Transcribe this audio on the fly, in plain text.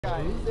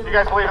You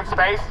guys believe in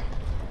space?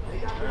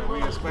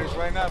 We in space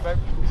right now, baby.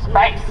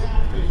 Space.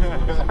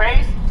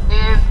 Space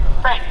is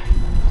fake.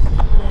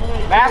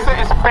 NASA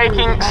is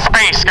faking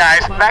space,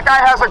 guys. That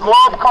guy has a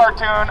globe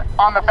cartoon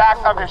on the back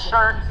of his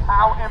shirt.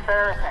 How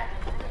embarrassing.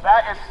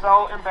 That is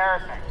so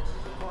embarrassing.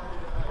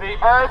 The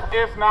Earth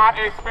is not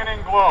a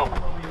spinning globe.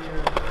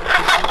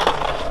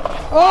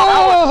 Oh!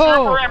 That was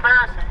super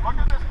embarrassing. Look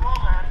at this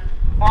globehead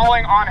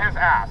falling on his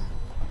ass.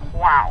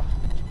 Wow.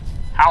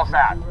 How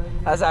sad.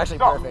 That's actually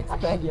perfect.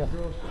 Thank you.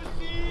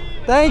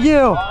 Thank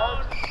you.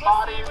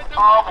 Bodies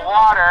of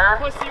water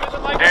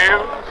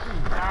do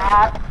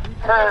not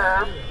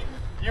curve.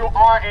 You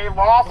are a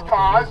lost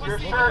cause. Your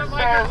shirt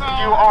says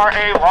you are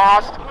a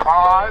lost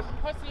cause.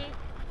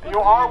 You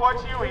are what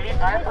you eat.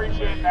 I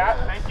appreciate that.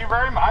 Thank you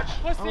very much.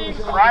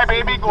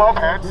 Crybaby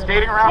Globeheads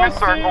skating around in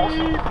circles.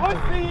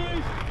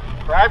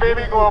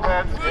 Crybaby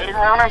Globeheads skating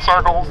around in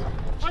circles.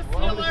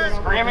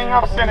 Screaming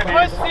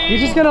obscenities. You're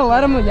just gonna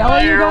let him yell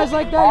at you guys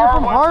like that? You're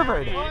from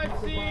Harvard.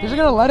 You're just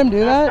gonna let him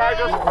do that? This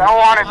guy just fell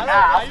on his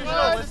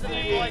ass.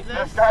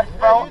 This guy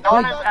fell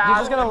on his ass. You're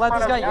just gonna let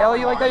this guy yell at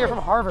you like that? You're from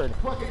Harvard.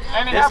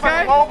 And he has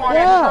a globe on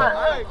his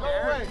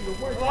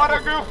shirt. What a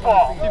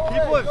goofball. Dude,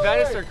 people at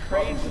Venice are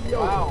crazy.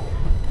 Wow.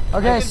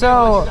 Okay,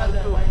 so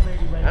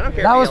I don't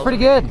care. that was pretty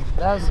good.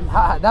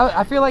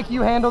 I feel like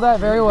you handled that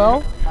very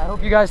well. I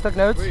hope you guys took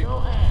notes.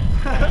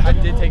 I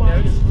did take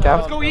notes. Okay.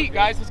 Let's go eat,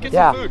 guys. Let's get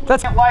some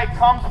food. Light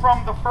comes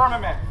from the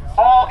firmament.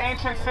 All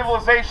ancient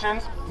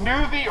civilizations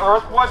knew the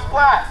Earth was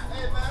flat.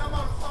 Hey man, I'm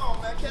on the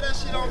phone, man. Get that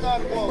shit on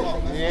down the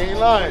wall. You ain't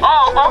lying.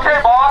 Oh, okay,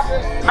 boss.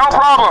 No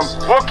problem.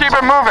 We'll keep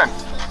it moving.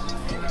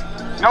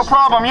 No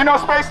problem. You know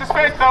space is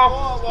fake,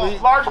 though.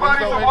 Large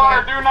bodies of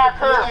water do not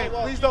curve. Hey,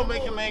 please don't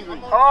make him angry.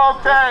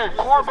 Okay,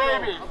 poor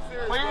baby.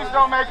 Please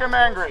don't make him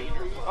angry.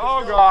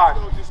 Oh, God.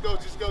 Just go.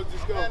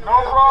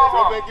 No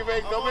problem.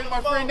 Don't make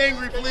my friend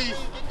angry, please.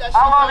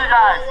 I love you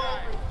guys.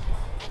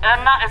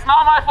 And it's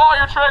not my fault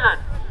you're triggered.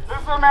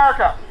 This is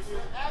America.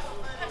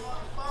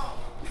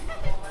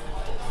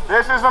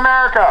 This is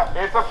America.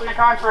 It's a free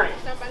country.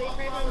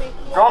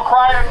 Go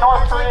cry in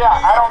North Korea.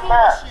 I don't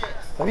care.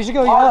 Maybe you should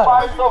go yell at him.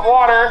 Bodies of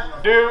water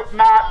do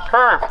not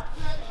curve.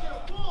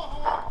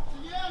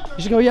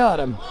 You should go yell at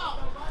him.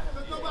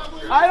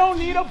 I don't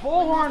need a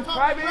bullhorn,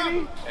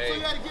 Crybaby. Hey,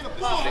 this is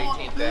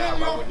 18th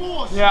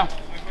Ave. Yeah.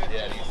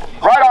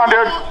 Right on,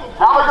 dude.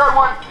 Have a good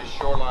one. This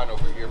shoreline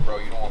over here, bro,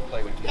 you don't want to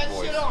play with these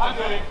boys. You know what I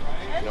mean?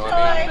 You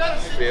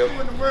feel?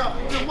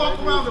 You walk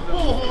around the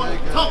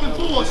Bullhorn talking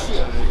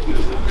bullshit.